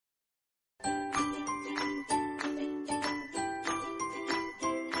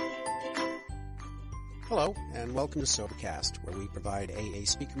Hello, and welcome to Sobercast, where we provide AA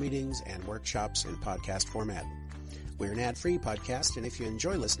speaker meetings and workshops in podcast format. We're an ad-free podcast, and if you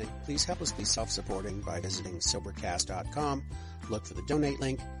enjoy listening, please help us be self-supporting by visiting Sobercast.com, look for the donate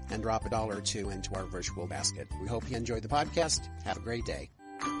link, and drop $1 or $2 into our virtual basket. We hope you enjoy the podcast. Have a great day.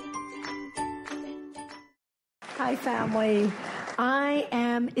 Hi, family. I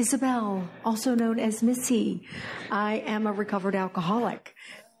am Isabell, also known as Missy. I am a recovered alcoholic.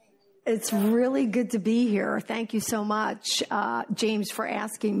 It's really good to be here. Thank you so much, James, for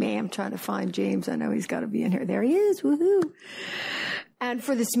asking me. I'm trying to find James. I know he's got to be in here. There he is. Woohoo. And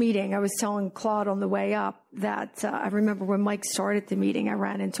for this meeting, I was telling Claude on the way up that I remember when Mike started the meeting, I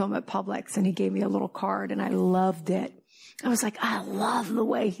ran into him at Publix, and he gave me a little card, and I loved it. I was like, I love the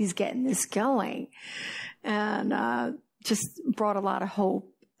way he's getting this going. And just brought a lot of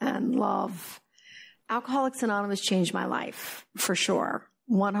hope and love. Alcoholics Anonymous changed my life, for sure.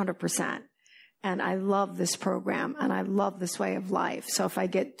 100%. And I love this program, and I love this way of life. So if I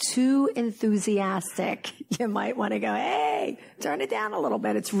get too enthusiastic, you might want to go, hey, turn it down a little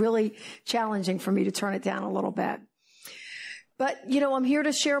bit. It's really challenging for me to turn it down a little bit. But, I'm here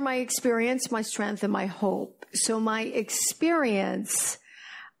to share my experience, my strength, and my hope. So my experience,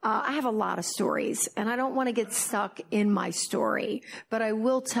 I have a lot of stories, and I don't want to get stuck in my story, but I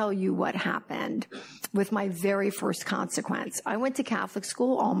will tell you what happened with my very first consequence. I went to Catholic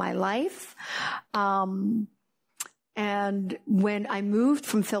school all my life. And when I moved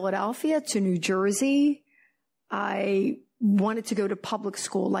from Philadelphia to New Jersey, I wanted to go to public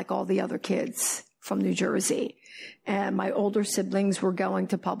school like all the other kids from New Jersey. And my older siblings were going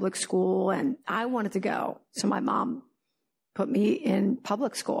to public school, and I wanted to go. So my mom put me in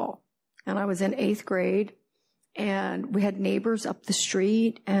public school, and I was in 8th grade, and we had neighbors up the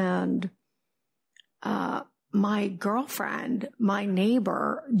street, and my girlfriend, my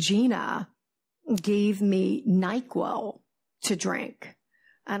neighbor, Gina, gave me NyQuil to drink.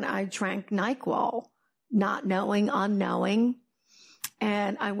 And I drank NyQuil, not knowing, unknowing.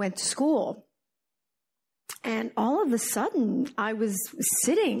 And I went to school. And all of a sudden, I was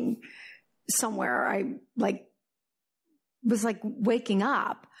sitting somewhere. I was waking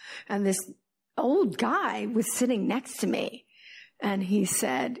up. And this old guy was sitting next to me. And he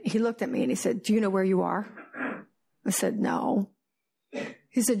looked at me and he said, do you know where you are? I said, no.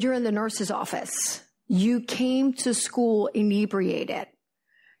 He said, you're in the nurse's office. You came to school inebriated.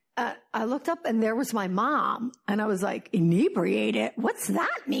 I looked up, and there was my mom, and I was like, inebriated? What's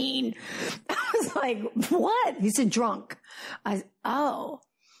that mean? I was like, what? He said, drunk. Oh.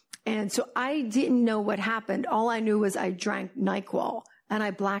 And so I didn't know what happened. All I knew was I drank NyQuil, and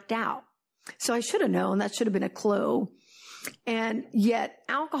I blacked out. So I should have known. That should have been a clue. And yet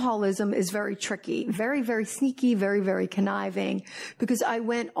alcoholism is very tricky, very, very sneaky, very, very conniving, because I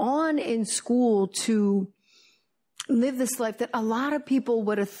went on in school to live this life that a lot of people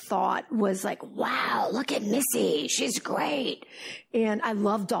would have thought was like, wow, look at Missy. She's great. And I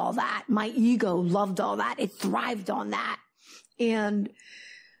loved all that. My ego loved all that. It thrived on that. And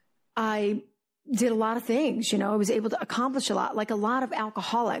I did a lot of things, I was able to accomplish a lot, like a lot of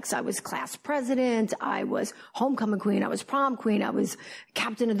alcoholics. I was class president. I was homecoming queen. I was prom queen. I was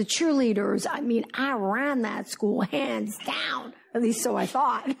captain of the cheerleaders. I mean, I ran that school hands down, at least so I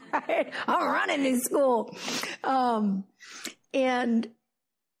thought, right? I'm running this school. And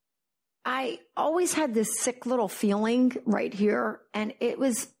I always had this sick little feeling right here, and it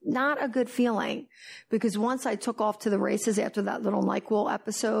was not a good feeling, because once I took off to the races after that little NyQuil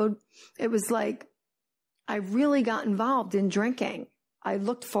episode, it was like I really got involved in drinking. I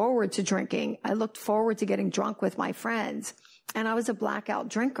looked forward to drinking. I looked forward to getting drunk with my friends, and I was a blackout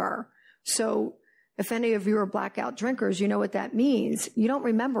drinker. So if any of you are blackout drinkers, you know what that means. You don't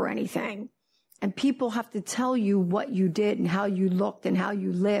remember anything. And people have to tell you what you did and how you looked and how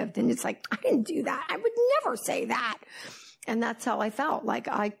you lived. And it's like, I didn't do that. I would never say that. And that's how I felt.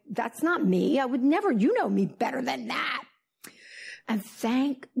 That's not me. I would never, you know me better than that. And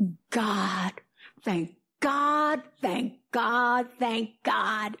thank God,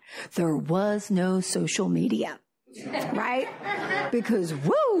 there was no social media. Right? Because,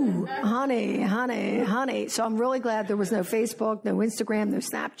 woo, honey. So I'm really glad there was no Facebook, no Instagram, no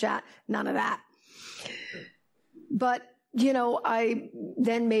Snapchat, none of that. But, I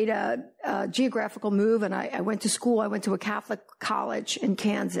then made a geographical move, and I went to school. I went to a Catholic college in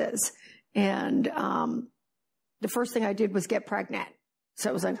Kansas. And the first thing I did was get pregnant. So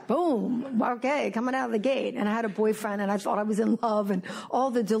it was like, boom, okay, coming out of the gate. And I had a boyfriend, and I thought I was in love, and all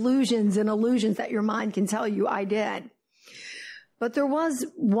the delusions and illusions that your mind can tell you, I did. But there was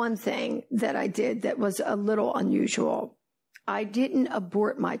one thing that I did that was a little unusual. I didn't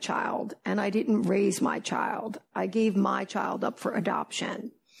abort my child and I didn't raise my child. I gave my child up for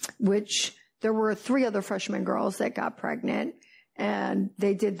adoption, which there were 3 other freshman girls that got pregnant and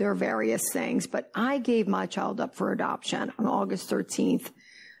they did their various things. But I gave my child up for adoption on August 13th,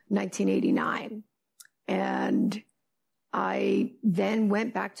 1989. And I then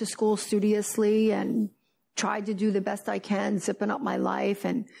went back to school studiously and tried to do the best I can, zipping up my life,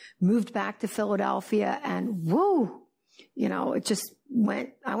 and moved back to Philadelphia, and woo, you know, it just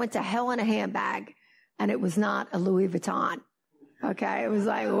I went to hell in a handbag, and it was not a Louis Vuitton. Okay. It was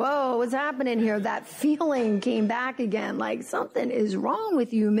like, whoa, what's happening here? That feeling came back again, like something is wrong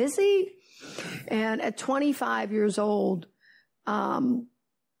with you, Missy. And at 25 years old,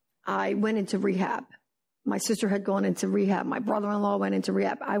 I went into rehab. My sister had gone into rehab. My brother-in-law went into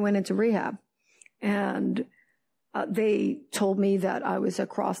rehab. I went into rehab. And they told me that I was a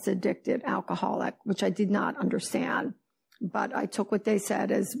cross-addicted alcoholic, which I did not understand. But I took what they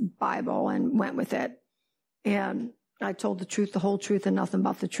said as Bible and went with it. And I told the truth, the whole truth, and nothing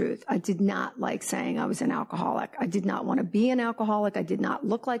but the truth. I did not like saying I was an alcoholic. I did not want to be an alcoholic. I did not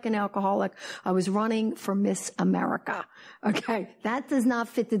look like an alcoholic. I was running for Miss America. Okay, that does not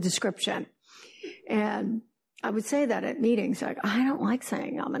fit the description. And I would say that at meetings, like, I don't like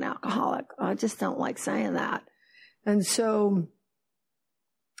saying I'm an alcoholic. I just don't like saying that. And so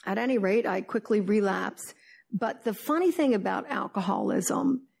at any rate, I quickly relapsed. But the funny thing about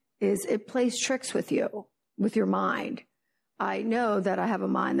alcoholism is it plays tricks with you, with your mind. I know that I have a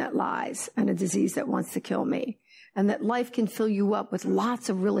mind that lies and a disease that wants to kill me, and that life can fill you up with lots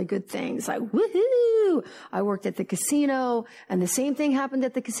of really good things, like, woohoo! I worked at the casino, and the same thing happened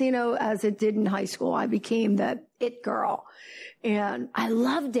at the casino as it did in high school. I became the it girl, and I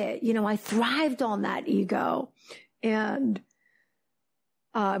loved it. You know, I thrived on that ego, and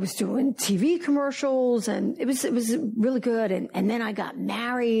I was doing TV commercials, and it was really good. And then I got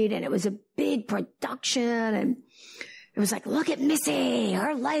married, and it was a big production, and it was like, look at Missy,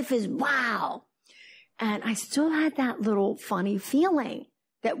 her life is wow. And I still had that little funny feeling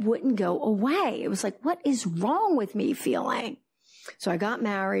that wouldn't go away. It was like, what is wrong with me feeling? So I got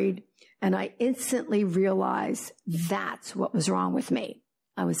married, and I instantly realized that's what was wrong with me.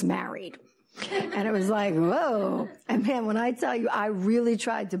 I was married. And it was like, whoa. And man, when I tell you, I really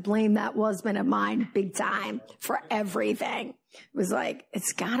tried to blame that husband of mine big time for everything. It was like,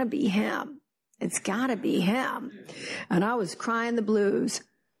 it's gotta be him. It's gotta be him. And I was crying the blues,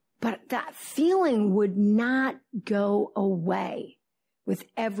 but that feeling would not go away. With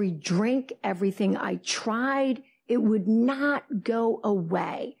every drink, everything I tried, it would not go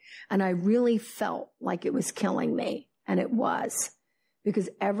away. And I really felt like it was killing me. And it was. Because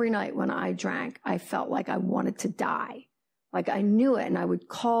every night when I drank, I felt like I wanted to die. Like I knew it. And I would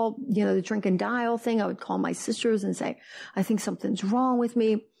call, you know, the drink and dial thing. I would call my sisters and say, I think something's wrong with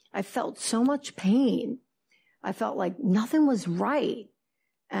me. I felt so much pain. I felt like nothing was right.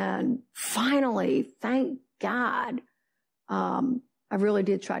 And finally, thank God, I really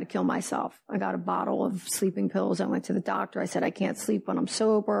did try to kill myself. I got a bottle of sleeping pills. I went to the doctor. I said, I can't sleep when I'm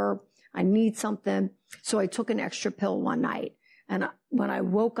sober. I need something. So I took an extra pill one night. And when I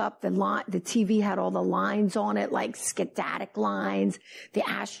woke up, the TV had all the lines on it, like skedatic lines. The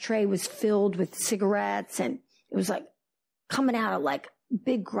ashtray was filled with cigarettes, and it was like coming out of like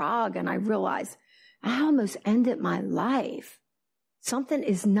big grog. And I realized I almost ended my life. Something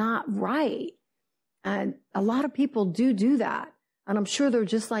is not right. And a lot of people do that. And I'm sure they're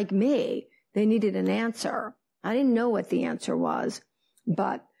just like me. They needed an answer. I didn't know what the answer was,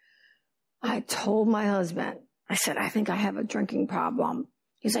 but I told my husband, I said, I think I have a drinking problem.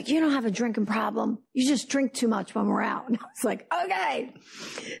 He's like, you don't have a drinking problem. You just drink too much when we're out. And I was like, okay.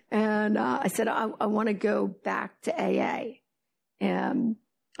 And I said, I want to go back to AA. And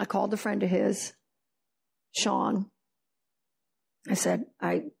I called a friend of his, Sean. I said,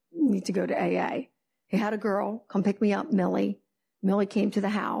 I need to go to AA. He had a girl come pick me up, Millie. Millie came to the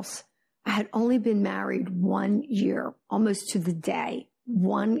house. I had only been married 1 year, almost to the day.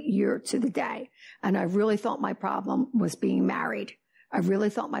 1 year to the day. And I really thought my problem was being married. I really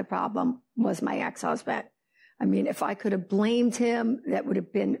thought my problem was my ex-husband. I mean, if I could have blamed him, that would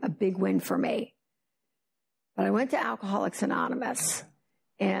have been a big win for me. But I went to Alcoholics Anonymous,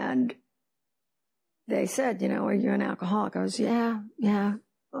 and they said, you know, are you an alcoholic? I was, yeah, I'm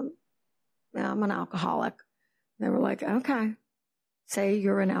an alcoholic. They were like, okay, say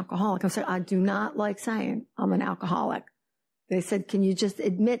you're an alcoholic. I said, I do not like saying I'm an alcoholic. They said, can you just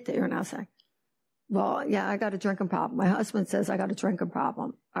admit that you're an alcoholic? Well, yeah, I got a drinking problem. My husband says I got a drinking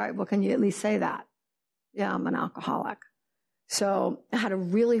problem. All right, well, can you at least say that? Yeah, I'm an alcoholic. So I had a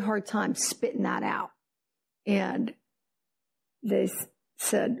really hard time spitting that out. And they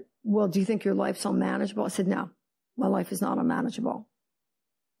said, well, do you think your life's unmanageable? I said, no, my life is not unmanageable.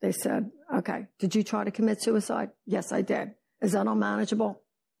 They said, okay, did you try to commit suicide? Yes, I did. Is that unmanageable?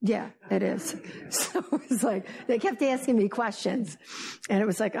 Yeah, it is. So it was like, they kept asking me questions, and it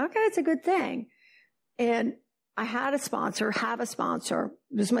was like, okay, it's a good thing. And I had have a sponsor.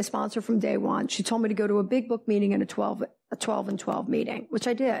 This is my sponsor from day one. She told me to go to a big book meeting and a 12 and 12 meeting, which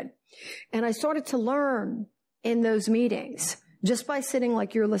I did. And I started to learn in those meetings just by sitting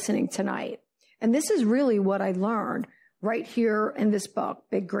like you're listening tonight. And this is really what I learned right here in this book,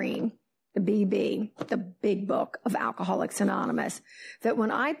 Big Green, the BB, the big book of Alcoholics Anonymous, that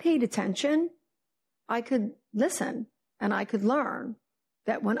when I paid attention, I could listen and I could learn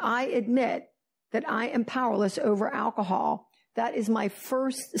that when I admit that I am powerless over alcohol, that is my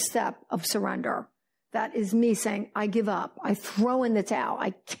first step of surrender. That is me saying, I give up. I throw in the towel.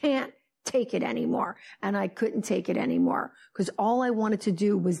 I can't take it anymore. And I couldn't take it anymore because all I wanted to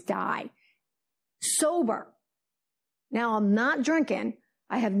do was die. Sober. Now I'm not drinking.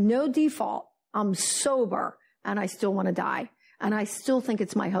 I have no default. I'm sober and I still want to die. And I still think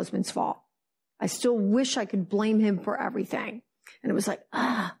it's my husband's fault. I still wish I could blame him for everything. And it was like,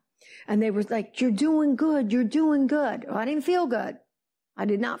 And they were like, you're doing good. You're doing good. Well, I didn't feel good. I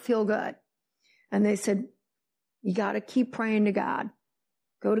did not feel good. And they said, you got to keep praying to God.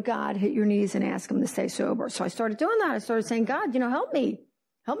 Go to God, hit your knees and ask him to stay sober. So I started doing that. I started saying, God, help me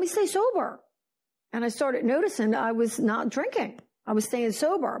stay sober. And I started noticing I was not drinking. I was staying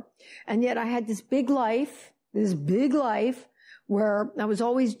sober. And yet I had this big life where I was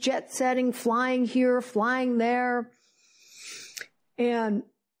always jet setting, flying here, flying there. And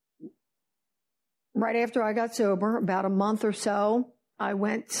right after I got sober, about a month or so, I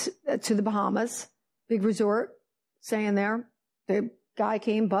went to the Bahamas, big resort, staying there. The guy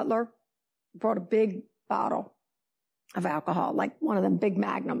came, butler, brought a big bottle of alcohol, like one of them big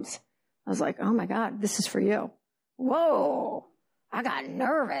magnums. I was like, oh my God, this is for you. Whoa, I got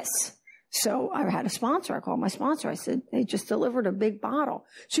nervous. So I had a sponsor. I called my sponsor. I said, they just delivered a big bottle.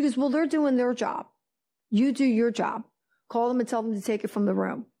 She goes, well, they're doing their job. You do your job. Call them and tell them to take it from the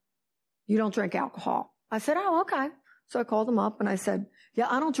room. You don't drink alcohol. I said, oh, okay. So I called them up and I said, yeah,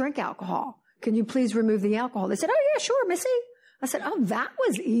 I don't drink alcohol. Can you please remove the alcohol? They said, oh yeah, sure, Missy. I said, oh, that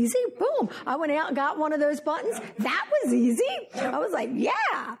was easy. Boom. I went out and got one of those buttons. That was easy. I was like,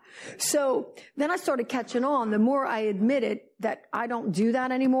 yeah. So then I started catching on. The more I admitted that I don't do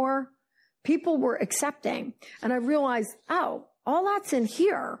that anymore, people were accepting. And I realized, oh, all that's in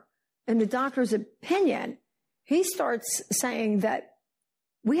here in the doctor's opinion. He starts saying that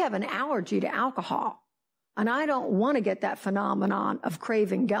we have an allergy to alcohol. And I don't want to get that phenomenon of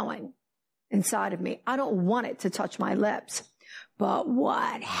craving going inside of me. I don't want it to touch my lips. But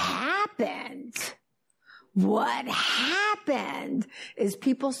what happened is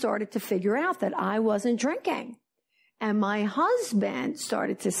people started to figure out that I wasn't drinking. And my husband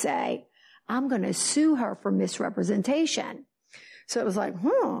started to say, I'm going to sue her for misrepresentation. So it was like,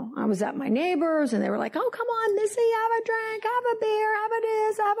 I was at my neighbors and they were like, oh, come on, Missy, have a drink, have a beer, have a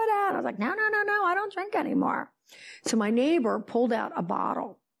this, have a that. I was like, no, I don't drink anymore. So my neighbor pulled out a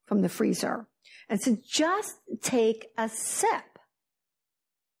bottle from the freezer and said, just take a sip.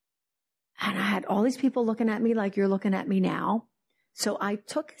 And I had all these people looking at me like you're looking at me now. So I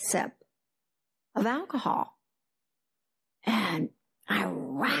took a sip of alcohol and I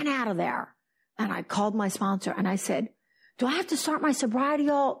ran out of there and I called my sponsor and I said, do I have to start my sobriety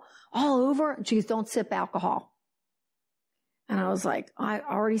all over? And she goes, don't sip alcohol. And I was like, I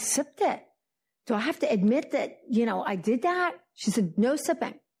already sipped it. Do I have to admit that, I did that? She said, no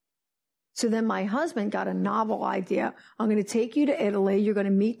sipping. So then my husband got a novel idea. I'm going to take you to Italy. You're going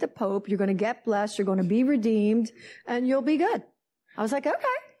to meet the Pope. You're going to get blessed. You're going to be redeemed and you'll be good. I was like,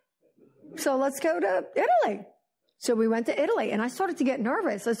 okay, so let's go to Italy. So we went to Italy and I started to get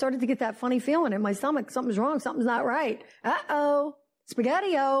nervous. I started to get that funny feeling in my stomach. Something's wrong. Something's not right. Uh-oh,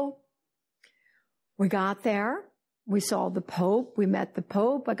 spaghetti-o. We got there. We saw the Pope. We met the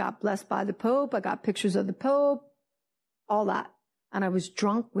Pope. I got blessed by the Pope. I got pictures of the Pope, all that. And I was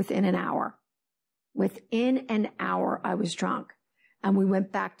drunk within an hour. Within an hour, I was drunk. And we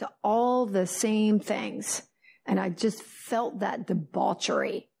went back to all the same things. And I just felt that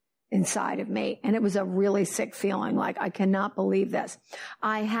debauchery inside of me. And it was a really sick feeling. Like, I cannot believe this.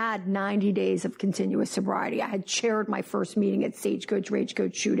 I had 90 days of continuous sobriety. I had chaired my first meeting at Stagecoach,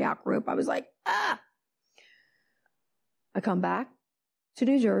 Ragecoach Shootout Group. I was like, I come back to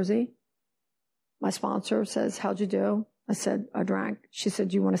New Jersey. My sponsor says, how'd you do? I said, I drank. She said,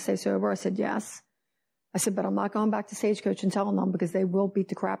 do you want to stay sober? I said, yes. I said, but I'm not going back to Stagecoach and telling them because they will beat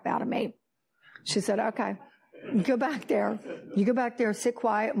the crap out of me. She said, okay. You go back there, sit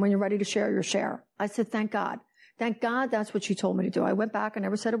quiet, and when you're ready to share, you share. I said, thank God. Thank God that's what she told me to do. I went back, I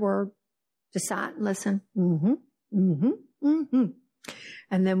never said a word, just sat and listened. And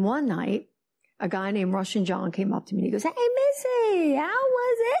then one night, a guy named Russian John came up to me and he goes, hey, Missy, how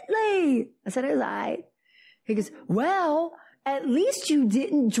was Italy? I said, it was all right. He goes, well, at least you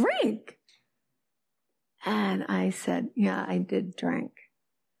didn't drink. And I said, yeah, I did drink.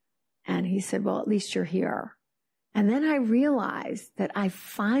 And he said, well, at least you're here. And then I realized that I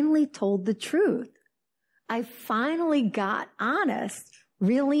finally told the truth. I finally got honest,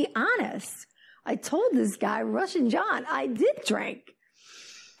 really honest. I told this guy, Russian John, I did drink.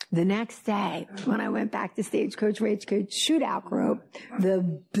 The next day, when I went back to Stagecoach, Rage Coach Shootout Group,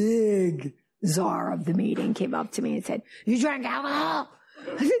 the big czar of the meeting came up to me and said, you drank alcohol?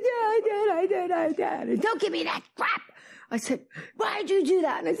 I said, yeah, I did. Don't give me that crap. I said, why'd you do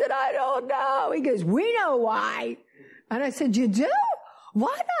that? And I said, I don't know. He goes, we know why. And I said, you do?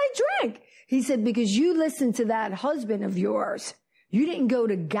 Why did I drink? He said, because you listened to that husband of yours. You didn't go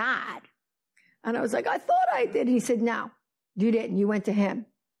to God. And I was like, I thought I did. He said, no, you didn't. You went to him.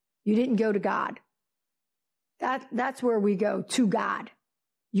 You didn't go to God. That's where we go, to God.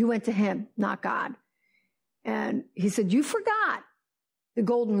 You went to him, not God. And he said, you forgot the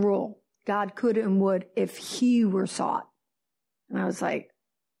golden rule. God could and would if he were sought. And I was like,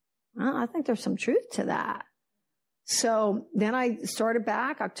 well, I think there's some truth to that. So then I started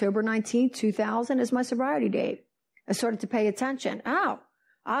back, October 19th, 2000 is my sobriety date. I started to pay attention. Oh,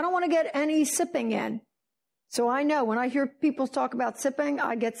 I don't want to get any sipping in. So I know when I hear people talk about sipping,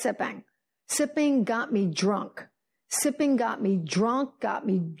 I get sipping. Sipping got me drunk. Sipping got me drunk,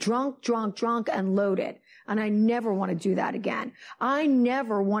 and loaded. And I never want to do that again. I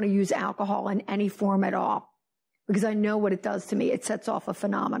never want to use alcohol in any form at all because I know what it does to me. It sets off a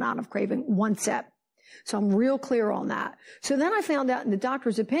phenomenon of craving one sip. So I'm real clear on that. So then I found out in the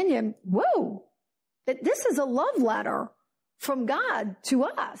doctor's opinion, whoa, that this is a love letter from God to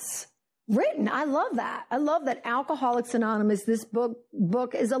us. Written. I love that. I love that Alcoholics Anonymous, this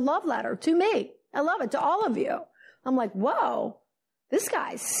book is a love letter to me. I love it, to all of you. I'm like, whoa, this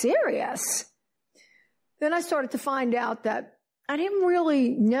guy's serious. Then I started to find out that I didn't really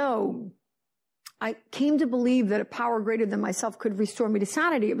know. I came to believe that a power greater than myself could restore me to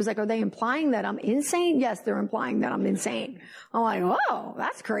sanity. It was like, are they implying that I'm insane? Yes, they're implying that I'm insane. I'm like, whoa,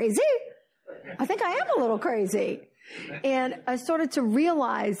 that's crazy. I think I am a little crazy. And I started to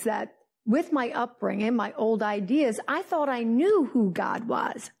realize that with my upbringing, my old ideas, I thought I knew who God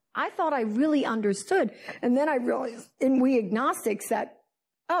was. I thought I really understood. And then I realized in we agnostics that,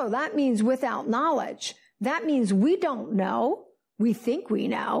 oh, that means without knowledge. That means we don't know. We think we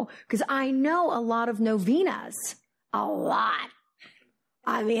know. Because I know a lot of novenas. A lot.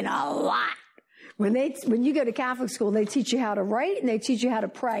 I mean, a lot. When you go to Catholic school, they teach you how to write and they teach you how to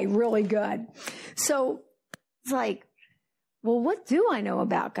pray really good. So it's like, well, what do I know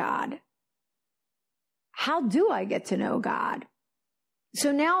about God? How do I get to know God?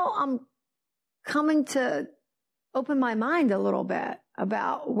 So now I'm coming to open my mind a little bit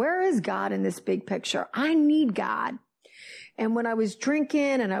about where is God in this big picture? I need God. And when I was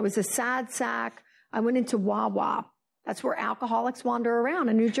drinking and I was a sad sack, I went into Wawa. That's where alcoholics wander around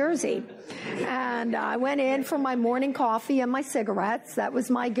in New Jersey. And I went in for my morning coffee and my cigarettes. That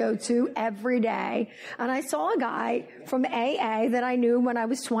was my go-to every day. And I saw a guy from AA that I knew when I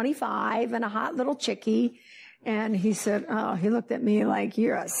was 25 and a hot little chickie. And he said, oh, he looked at me like,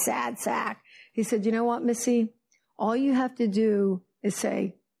 you're a sad sack. He said, you know what, Missy? All you have to do is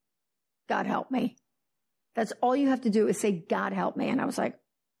say, God help me. That's all you have to do is say, God help me. And I was like,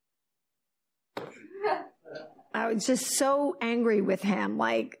 I was just so angry with him.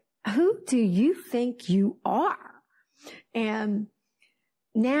 Like, who do you think you are? And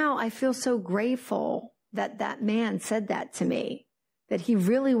now I feel so grateful that that man said that to me, that he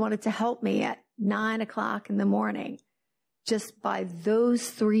really wanted to help me at 9 o'clock in the morning, just by those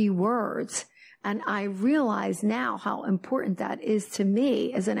 3 words. And I realize now how important that is to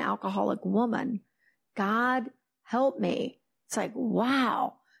me as an alcoholic woman. God help me. It's like,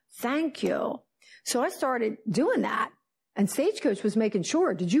 wow, thank you. So I started doing that. And Stagecoach was making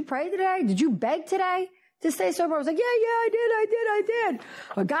sure, did you pray today? Did you beg today to stay sober? I was like, yeah, I did.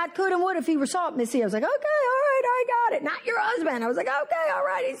 Well, God could and would if he were sought, Missy. I was like, okay, all right, I got it. Not your husband. I was like, okay, all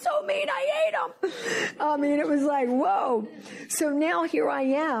right. He's so mean. I hate him. I mean, it was like, whoa. So now here I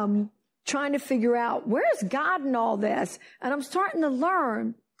am trying to figure out where's God in all this? And I'm starting to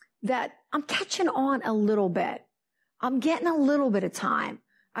learn that I'm catching on a little bit. I'm getting a little bit of time.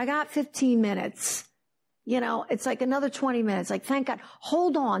 I got 15 minutes It's like another 20 minutes. Like, thank God.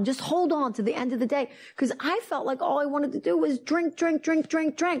 Hold on. Just hold on to the end of the day. Because I felt like all I wanted to do was drink. Gotta drink.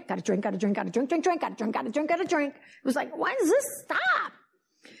 Gotta drink. Gotta drink. Gotta drink. It was like, why does this stop?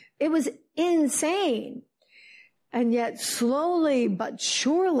 It was insane. And yet slowly but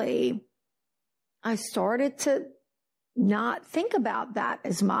surely, I started to not think about that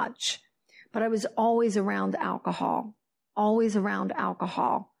as much. But I was always around alcohol. Always around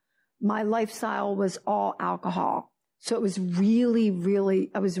alcohol. My lifestyle was all alcohol. So it was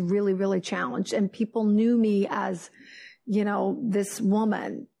I was really challenged. And people knew me as, this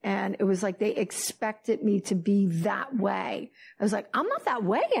woman. And it was like they expected me to be that way. I was like, I'm not that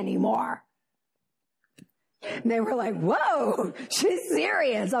way anymore. And they were like, whoa, she's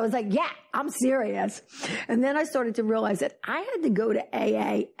serious. I was like, yeah, I'm serious. And then I started to realize that I had to go to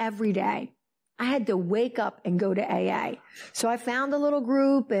AA every day. I had to wake up and go to AA. So I found a little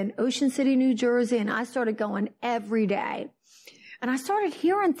group in Ocean City, New Jersey, and I started going every day. And I started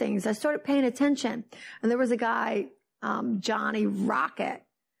hearing things. I started paying attention. And there was a guy, Johnny Rocket,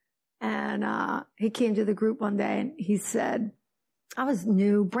 and he came to the group one day and he said, I was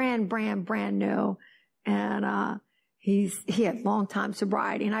new, brand new. And he had long time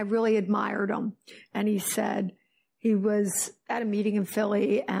sobriety, and I really admired him. And he said he was at a meeting in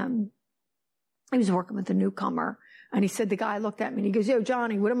Philly, and he was working with a newcomer. And he said, the guy looked at me and he goes, yo,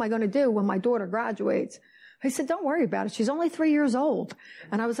 Johnny, what am I going to do when my daughter graduates? I said, don't worry about it. She's only 3 years old.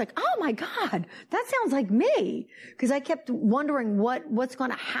 And I was like, oh my God, that sounds like me. Because I kept wondering what's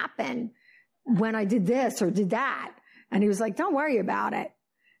going to happen when I did this or did that. And he was like, don't worry about it.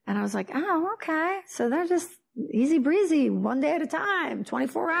 And I was like, oh, okay. So they're just easy breezy, one day at a time,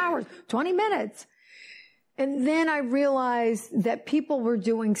 24 hours, 20 minutes. And then I realized that people were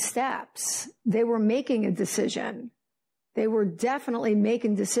doing steps. They were making a decision. They were definitely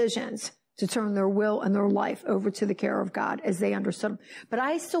making decisions to turn their will and their life over to the care of God as they understood them. But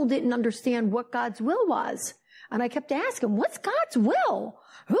I still didn't understand what God's will was. And I kept asking, what's God's will?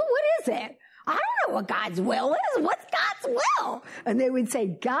 What is it? I don't know what God's will is. What's God's will? And they would say,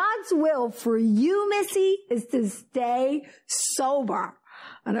 God's will for you, Missy, is to stay sober.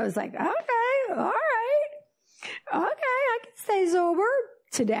 And I was like, okay, all right. Okay, I can stay sober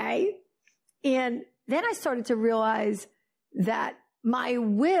today. And then I started to realize that my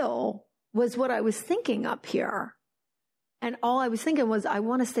will was what I was thinking up here. And all I was thinking was, I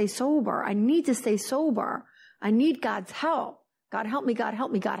want to stay sober. I need to stay sober. I need God's help. God help me, God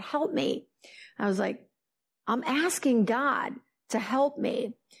help me, God help me. I was like, I'm asking God to help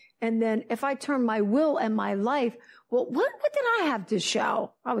me. And then if I turn my will and my life, well, what did I have to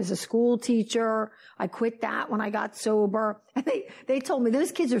show? I was a school teacher. I quit that when I got sober. And they told me,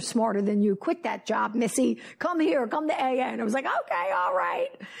 those kids are smarter than you. Quit that job, Missy. Come here, come to AA. And I was like, okay, all right.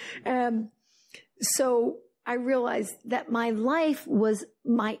 So I realized that my life was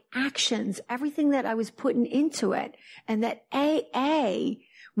my actions, everything that I was putting into it. And that AA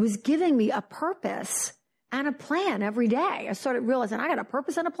was giving me a purpose and a plan every day. I started realizing I got a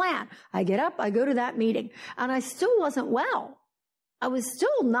purpose and a plan. I get up, I go to that meeting, and I still wasn't well. I was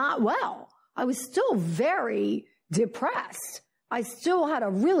still not well. I was still very depressed. I still had a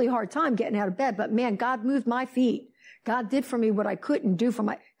really hard time getting out of bed, but man, God moved my feet. God did for me what I couldn't do for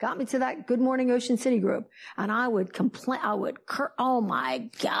got me to that Good Morning Ocean City group. And I would complain, oh my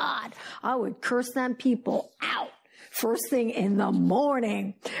God, I would curse them people out first thing in the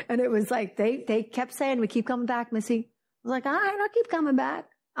morning. And it was like, they kept saying, we keep coming back, Missy. I was like, all right, I'll keep coming back.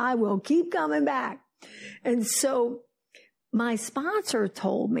 I will keep coming back. And so my sponsor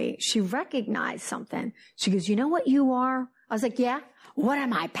told me, she recognized something. She goes, you know what you are? I was like, yeah. What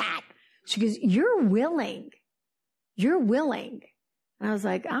am I, Pat? She goes, you're willing. You're willing. And I was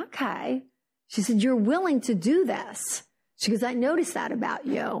like, okay. She said, you're willing to do this. She goes, I noticed that about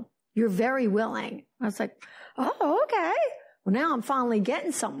you. You're very willing. I was like, oh, okay. Well, now I'm finally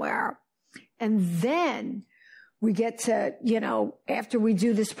getting somewhere. And then we get to, after we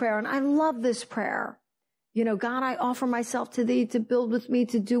do this prayer, and I love this prayer. God, I offer myself to thee to build with me,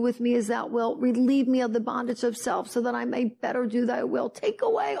 to do with me as thou wilt. Relieve me of the bondage of self so that I may better do thy will. Take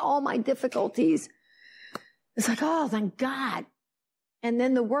away all my difficulties. It's like, oh, thank God. And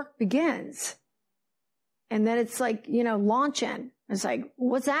then the work begins. And then it's like, launching. It's like,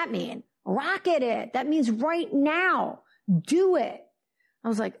 what's that mean? Rocket it. That means right now. Do it. I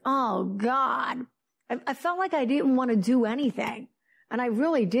was like, oh God. I felt like I didn't want to do anything. And I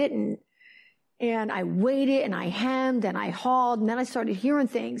really didn't. And I waited and I hemmed and I hauled. And then I started hearing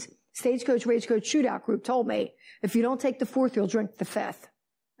things. Stagecoach, Ragecoach, Shootout Group told me, if you don't take the fourth, you'll drink the fifth.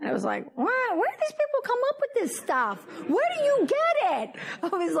 And I was like, wow, where do these people come up with this stuff? Where do you get it?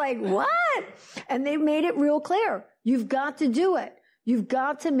 I was like, what? And they made it real clear. You've got to do it. You've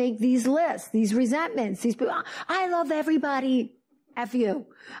got to make these lists, these resentments, these people. I love everybody. F you.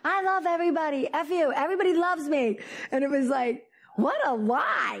 I love everybody. F you. Everybody loves me. And it was like, what a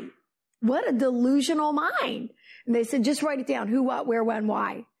lie. What a delusional mind. And they said, just write it down. Who, what, where, when,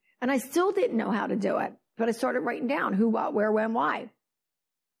 why. And I still didn't know how to do it. But I started writing down who, what, where, when, why.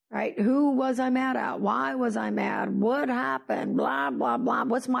 Right? Who was I mad at? Why was I mad? What happened? Blah, blah, blah.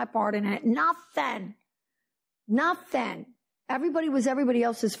 What's my part in it? Nothing. Nothing. Everybody was everybody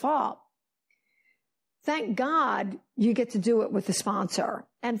else's fault. Thank God you get to do it with a sponsor.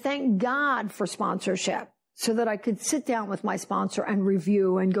 And thank God for sponsorship so that I could sit down with my sponsor and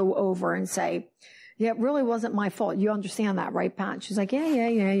review and go over and say, yeah, it really wasn't my fault. You understand that, right, Pat? She's like,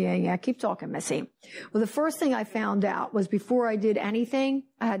 yeah. Keep talking, Missy. Well, the first thing I found out was before I did anything,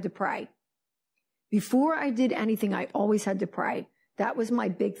 I had to pray. Before I did anything, I always had to pray. That was my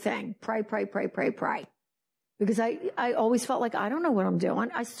big thing. Pray. Because I always felt like, I don't know what I'm doing.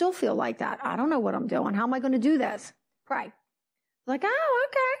 I still feel like that. I don't know what I'm doing. How am I going to do this? Pray. Like, oh,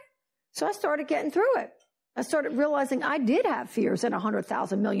 okay. So I started getting through it. I started realizing I did have fears in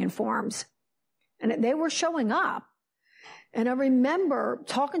 100,000 million forms. And they were showing up. And I remember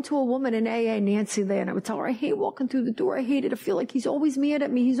talking to a woman in AA, Nancy Lee, and I would tell her, I hate walking through the door. I hate it. I feel like he's always mad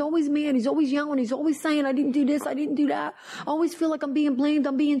at me. He's always mad. He's always yelling. He's always saying, I didn't do this. I didn't do that. I always feel like I'm being blamed.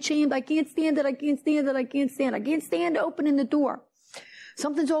 I'm being shamed. I can't stand it. I can't stand opening the door.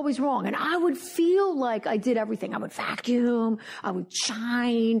 Something's always wrong. And I would feel like I did everything. I would vacuum. I would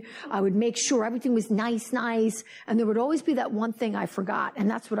shine. I would make sure everything was nice. And there would always be that one thing I forgot. And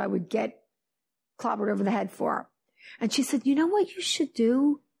that's what I would get clobbered over the head for. And she said, you know what you should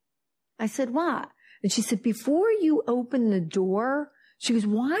do? I said, what? And she said, before you open the door, she goes,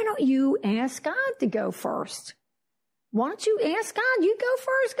 why don't you ask God to go first? Why don't you ask God? You go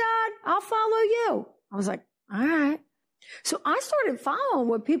first, God. I'll follow you. I was like, all right. So I started following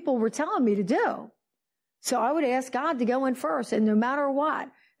what people were telling me to do. So I would ask God to go in first. And no matter what,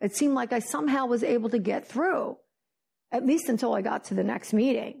 it seemed like I somehow was able to get through, at least until I got to the next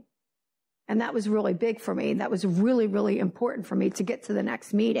meeting. And that was really big for me. That was really, really important for me to get to the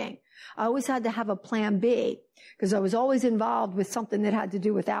next meeting. I always had to have a plan B because I was always involved with something that had to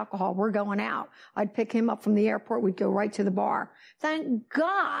do with alcohol. We're going out. I'd pick him up from the airport. We'd go right to the bar. Thank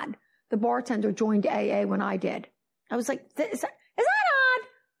God the bartender joined AA when I did. I was like, is that odd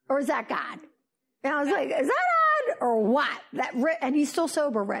or is that God? And I was like, is that odd or what? And he's still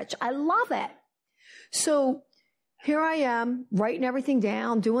sober, Rich. I love it. So here I am writing everything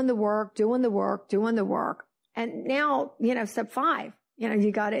down, doing the work. And now, step 5,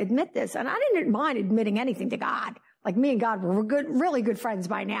 you got to admit this. And I didn't mind admitting anything to God. Like me and God were really good friends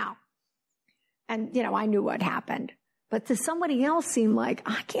by now. And, I knew what happened. But to somebody else seemed like,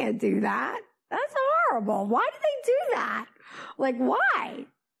 I can't do that. That's horrible. Why do they do that? Like, why?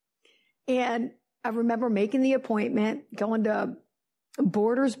 And I remember making the appointment, going to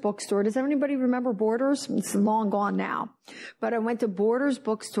Borders bookstore. Does anybody remember Borders? It's long gone now. But I went to Borders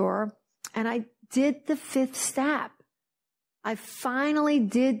bookstore and I did the 5th step. I finally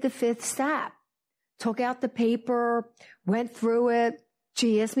did the 5th step. Took out the paper, went through it.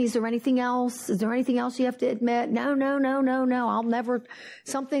 She asked me, is there anything else? Is there anything else you have to admit? No. I'll never,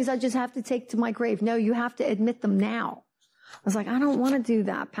 some things I just have to take to my grave. No, you have to admit them now. I was like, I don't want to do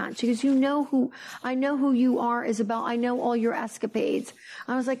that, Pat. She goes, I know who you are, Isabell. I know all your escapades.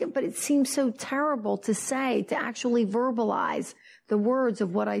 I was like, but it seems so terrible to say, to actually verbalize the words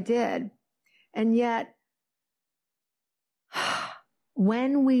of what I did. And yet,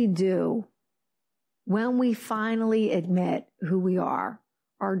 when we finally admit who we are,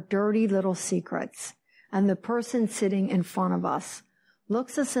 our dirty little secrets, and the person sitting in front of us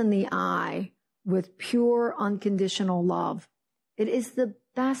looks us in the eye with pure, unconditional love, it is the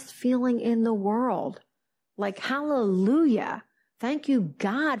best feeling in the world. Like, hallelujah. Thank you,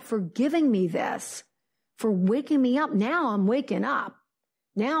 God, for giving me this, for waking me up. Now I'm waking up.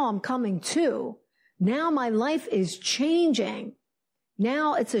 Now I'm coming to. Now my life is changing.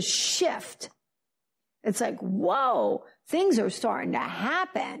 Now it's a shift. It's like, whoa, things are starting to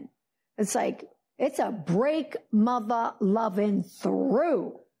happen. It's like, it's a break mother loving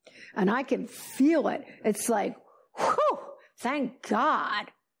through. And I can feel it. It's like, whew, thank God.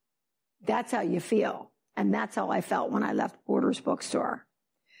 That's how you feel. And that's how I felt when I left Borders bookstore.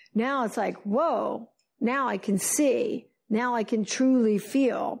 Now it's like, whoa, now I can see. Now I can truly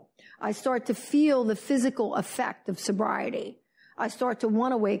feel. I start to feel the physical effect of sobriety. I start to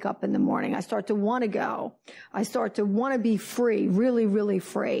want to wake up in the morning. I start to want to go. I start to want to be free, really, really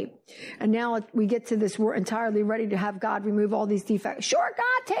free. And now we get to this, we're entirely ready to have God remove all these defects. Sure,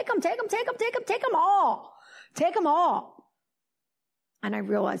 God, take them all. Take them all. And I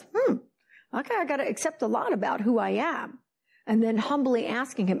realized, okay, I got to accept a lot about who I am. And then humbly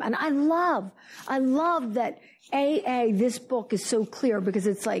asking him. And I love that AA, this book is so clear because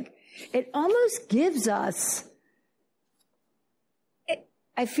it's like, it almost gives us,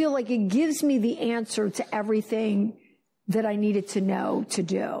 I feel like it gives me the answer to everything that I needed to know to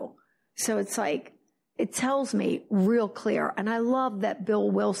do. So it's like, it tells me real clear. And I love that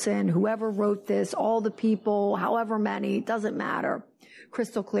Bill Wilson, whoever wrote this, all the people, however many, doesn't matter.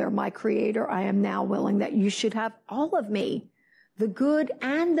 Crystal clear, my creator, I am now willing that you should have all of me, the good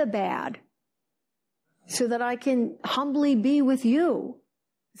and the bad, so that I can humbly be with you.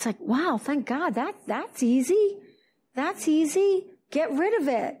 It's like, wow, thank God, that's easy. That's easy. Get rid of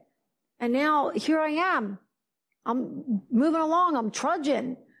it. And now here I am. I'm moving along. I'm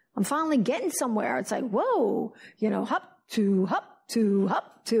trudging. I'm finally getting somewhere. It's like, whoa, hop to.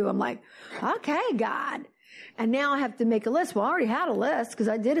 I'm like, okay, God. And now I have to make a list. Well, I already had a list because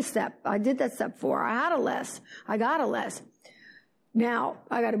I did that step 4. I had a list. I got a list. Now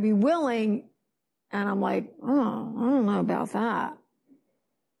I got to be willing. And I'm like, oh, I don't know about that.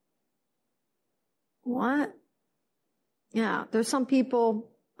 What? Yeah, there's some people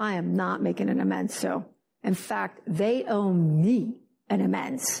I am not making an amends to. In fact, they owe me an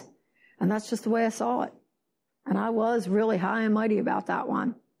amends. And that's just the way I saw it. And I was really high and mighty about that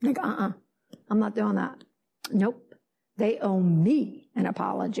one. Like, I'm not doing that. Nope. They owe me an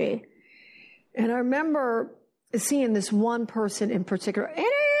apology. And I remember seeing this one person in particular.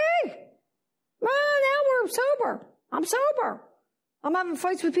 Hey, well, now we're sober. I'm sober. I'm having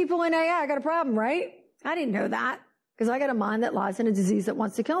fights with people in AA. I got a problem, right? I didn't know that because I got a mind that lies in a disease that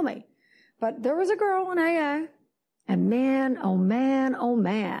wants to kill me. But there was a girl in AA, and man, oh man, oh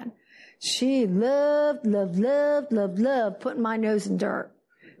man, she loved putting my nose in dirt.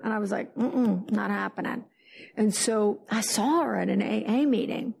 And I was like, not happening. And so I saw her at an AA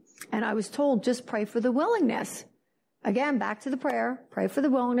meeting, and I was told, just pray for the willingness. Again, back to the prayer. Pray for the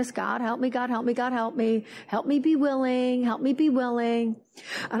willingness. God, help me. God, help me. God, help me. Help me be willing. Help me be willing.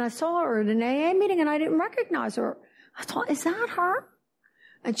 And I saw her at an AA meeting, and I didn't recognize her. I thought, is that her?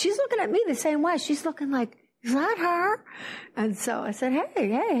 And she's looking at me the same way. She's looking like, is that her? And so I said,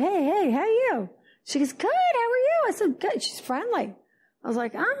 hey, how are you? She goes, good, how are you? I said, good. She's friendly. I was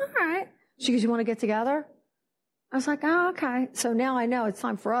like, oh, all right. She goes, you want to get together? I was like, oh, okay. So now I know it's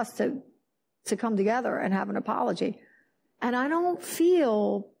time for us to come together and have an apology. And I don't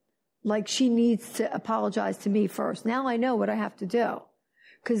feel like she needs to apologize to me first. Now I know what I have to do.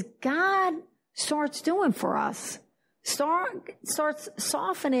 Because God starts doing for us. Starts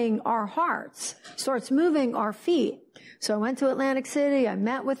softening our hearts, starts moving our feet. So I went to Atlantic City, I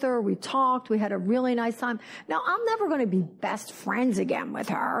met with her, we talked, we had a really nice time. Now, I'm never going to be best friends again with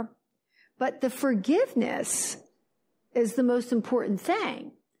her, but the forgiveness is the most important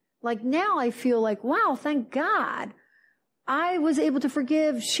thing. Like now I feel like, wow, thank God. I was able to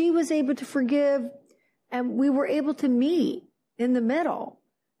forgive, she was able to forgive, and we were able to meet in the middle.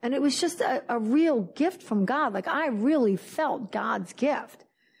 And it was just a real gift from God. Like I really felt God's gift.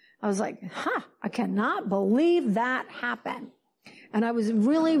 I was like, I cannot believe that happened. And I was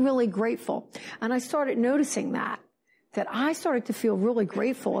really, really grateful. And I started noticing that I started to feel really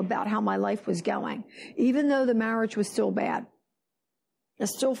grateful about how my life was going. Even though the marriage was still bad, I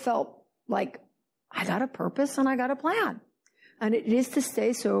still felt like I got a purpose and I got a plan. And it is to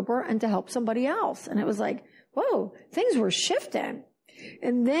stay sober and to help somebody else. And it was like, whoa, things were shifting.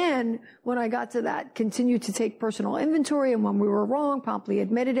 And then when I got to that, continued to take personal inventory, and when we were wrong, promptly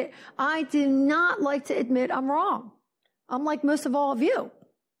admitted it. I did not like to admit I'm wrong. I'm like most of all of you,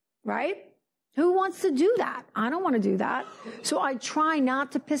 right? Who wants to do that? I don't want to do that. So I try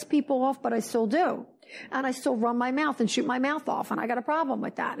not to piss people off, but I still do. And I still run my mouth and shoot my mouth off, and I got a problem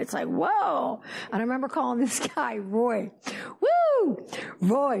with that. It's like, whoa. And I remember calling this guy Roy. Woo!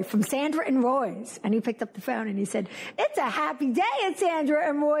 Roy from Sandra and Roy's. And he picked up the phone and he said, it's a happy day at Sandra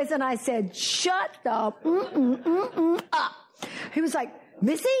and Roy's. And I said, shut the up. He was like,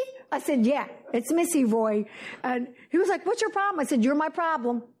 Missy? I said, yeah, it's Missy, Roy. And he was like, what's your problem? I said, you're my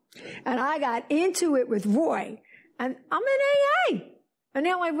problem. And I got into it with Roy. And I'm in AA. And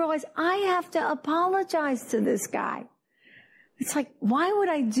now I realize I have to apologize to this guy. It's like, why would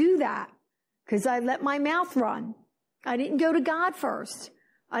I do that? Because I let my mouth run. I didn't go to God first.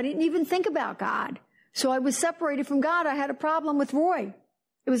 I didn't even think about God. So I was separated from God. I had a problem with Roy.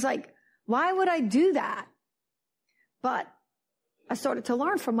 It was like, why would I do that? But I started to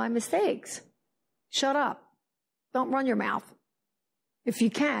learn from my mistakes. Shut up. Don't run your mouth. If you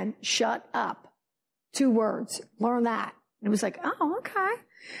can, shut up. 2 words. Learn that. And it was like, oh, okay.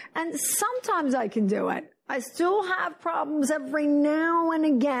 And sometimes I can do it. I still have problems every now and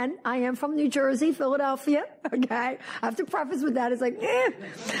again. I am from New Jersey, Philadelphia. Okay. I have to preface with that. It's like,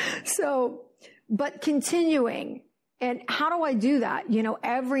 So, but continuing. And how do I do that?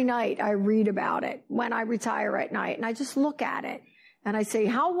 Every night I read about it when I retire at night, and I just look at it and I say,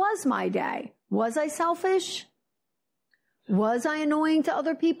 how was my day? Was I selfish? Was I annoying to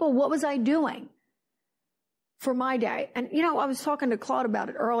other people? What was I doing for my day? And, I was talking to Claude about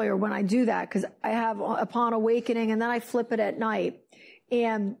it earlier when I do that, because I have Upon Awakening and then I flip it at night.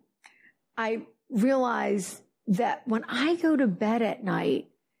 And I realize that when I go to bed at night,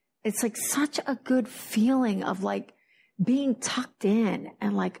 it's like such a good feeling of like being tucked in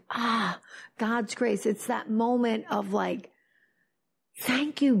and like, God's grace. It's that moment of like,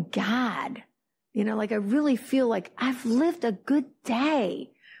 thank you, God. Like I really feel like I've lived a good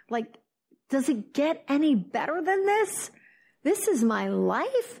day. Like, does it get any better than this? This is my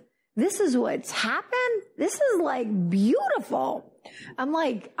life. This is what's happened. This is like beautiful. I'm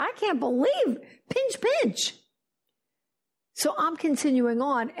like, I can't believe, pinch. So I'm continuing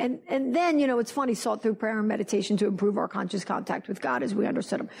on. And then, it's funny, sought through prayer and meditation to improve our conscious contact with God as we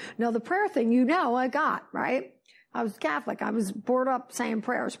understood him. Now the prayer thing, I got, right? I was Catholic. I was brought up saying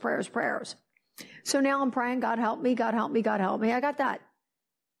prayers. So now I'm praying, God help me, God help me, God help me. I got that.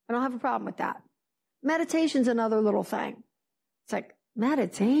 I don't have a problem with that. Meditation's another little thing. It's like,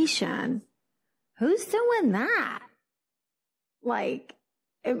 meditation? Who's doing that? Like,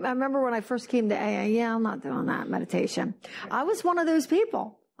 I remember when I first came to AA, I'm not doing that meditation. I was one of those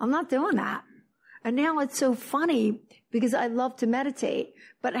people. I'm not doing that. And now it's so funny because I love to meditate.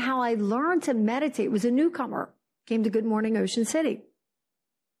 But how I learned to meditate was a newcomer. Came to Good Morning Ocean City.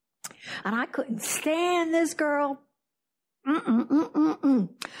 And I couldn't stand this girl. I'm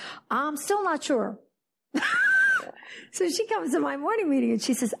still not sure. So she comes to my morning meeting and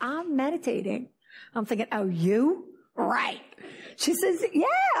she says, I'm meditating. I'm thinking, oh, you? Right. She says, yeah,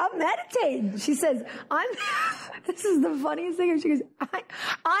 I'm meditating. She says, this is the funniest thing. She goes,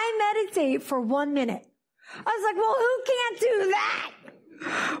 I meditate for 1 minute. I was like, well, who can't do that?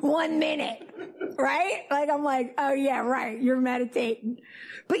 1 minute, right? Like, I'm like, oh yeah, right. You're meditating.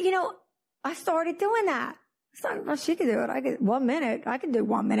 But I started doing that. Well, she could do it. I could 1 minute. I could do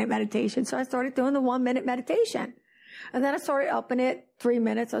 1 minute meditation. So I started doing the 1 minute meditation. And then I started upping it 3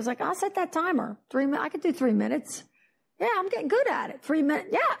 minutes. I was like, I'll set that timer. 3 minutes. I could do 3 minutes. Yeah, I'm getting good at it. 3 minutes.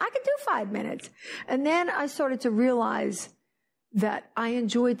 Yeah, I could do 5 minutes. And then I started to realize that I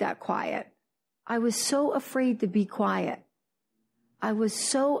enjoyed that quiet. I was so afraid to be quiet. I was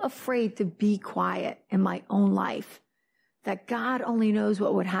so afraid to be quiet in my own life that God only knows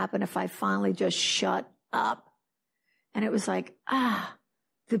what would happen if I finally just shut up. And it was like,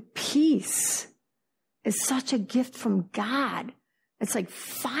 the peace is such a gift from God. It's like,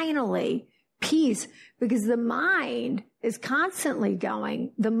 finally, peace, because the mind is constantly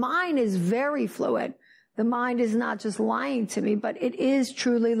going. The mind is very fluid. The mind is not just lying to me, but it is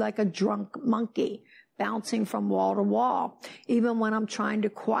truly like a drunk monkey bouncing from wall to wall, even when I'm trying to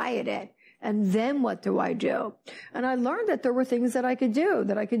quiet it. And then what do? And I learned that there were things that I could do,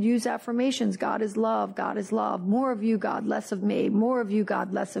 that I could use affirmations. God is love. God is love. More of you, God, less of me. More of you,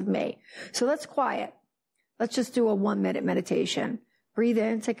 God, less of me. So let's quiet. Let's just do a 1 minute meditation. Breathe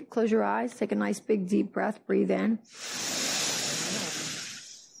in, close your eyes, take a nice big deep breath, breathe in.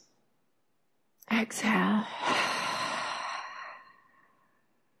 Exhale.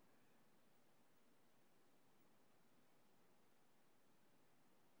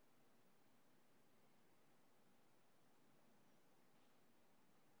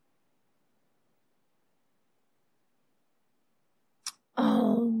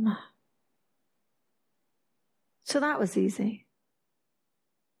 So that was easy.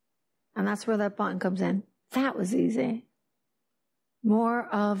 And that's where that button comes in. That was easy. More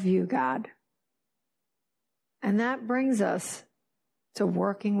of you, God. And that brings us to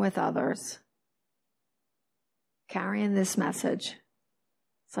working with others, carrying this message.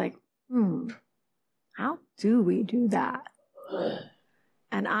 It's like, how do we do that?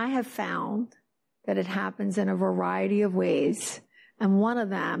 And I have found that it happens in a variety of ways. And one of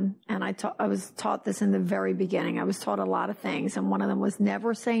them, and I was taught this in the very beginning, I was taught a lot of things, and one of them was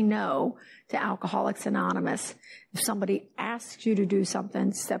never say no to Alcoholics Anonymous. If somebody asks you to do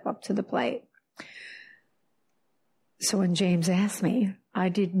something, step up to the plate. So when James asked me, I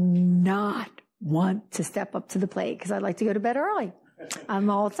did not want to step up to the plate because I'd like to go to bed early. I'm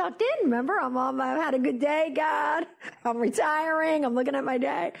all tucked in. Remember, I've had a good day, God. I'm retiring. I'm looking at my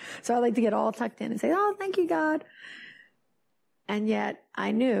day. So I like to get all tucked in and say, oh, thank you, God. And yet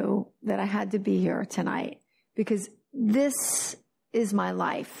I knew that I had to be here tonight because this is my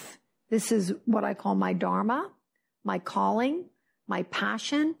life. This is what I call my dharma, my calling, my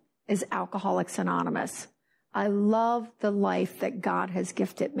passion is Alcoholics Anonymous. I love the life that God has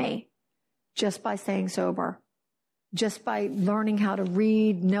gifted me just by staying sober, just by learning how to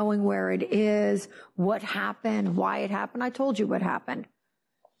read, knowing where it is, what happened, why it happened. I told you what happened.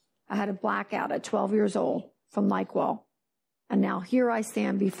 I had a blackout at 12 years old from NyQuil. And now here I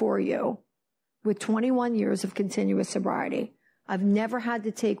stand before you with 21 years of continuous sobriety. I've never had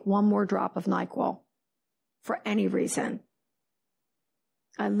to take one more drop of NyQuil for any reason.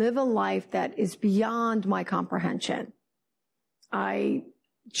 I live a life that is beyond my comprehension. I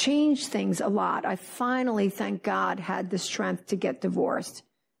changed things a lot. I finally, thank God, had the strength to get divorced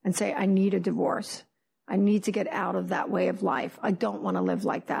and say, I need a divorce. I need to get out of that way of life. I don't want to live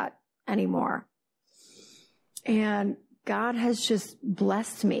like that anymore. And God has just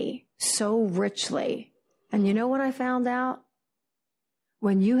blessed me so richly. And you know what I found out?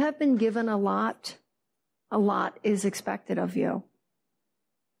 When you have been given a lot is expected of you.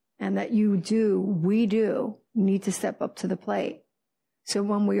 And that we do need to step up to the plate. So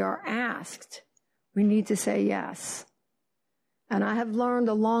when we are asked, we need to say yes. And I have learned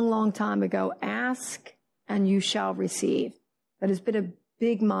a long, long time ago, ask and you shall receive. That has been a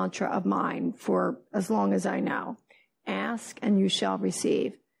big mantra of mine for as long as I know. Ask and you shall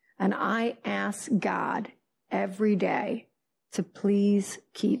receive. And I ask God every day to please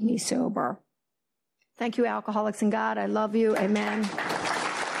keep me sober. Thank you, Alcoholics and God. I love you. Amen.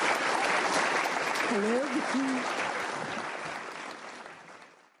 Hello.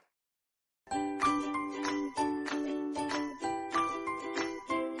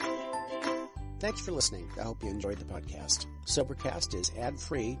 Thanks for listening. I hope you enjoyed the podcast. Sobercast is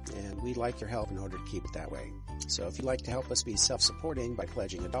ad-free, and we'd like your help in order to keep it that way. So if you'd like to help us be self-supporting by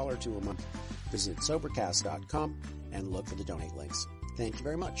pledging $1 or $2 a month, visit Sobercast.com and look for the donate links. Thank you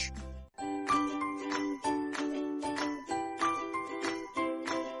very much.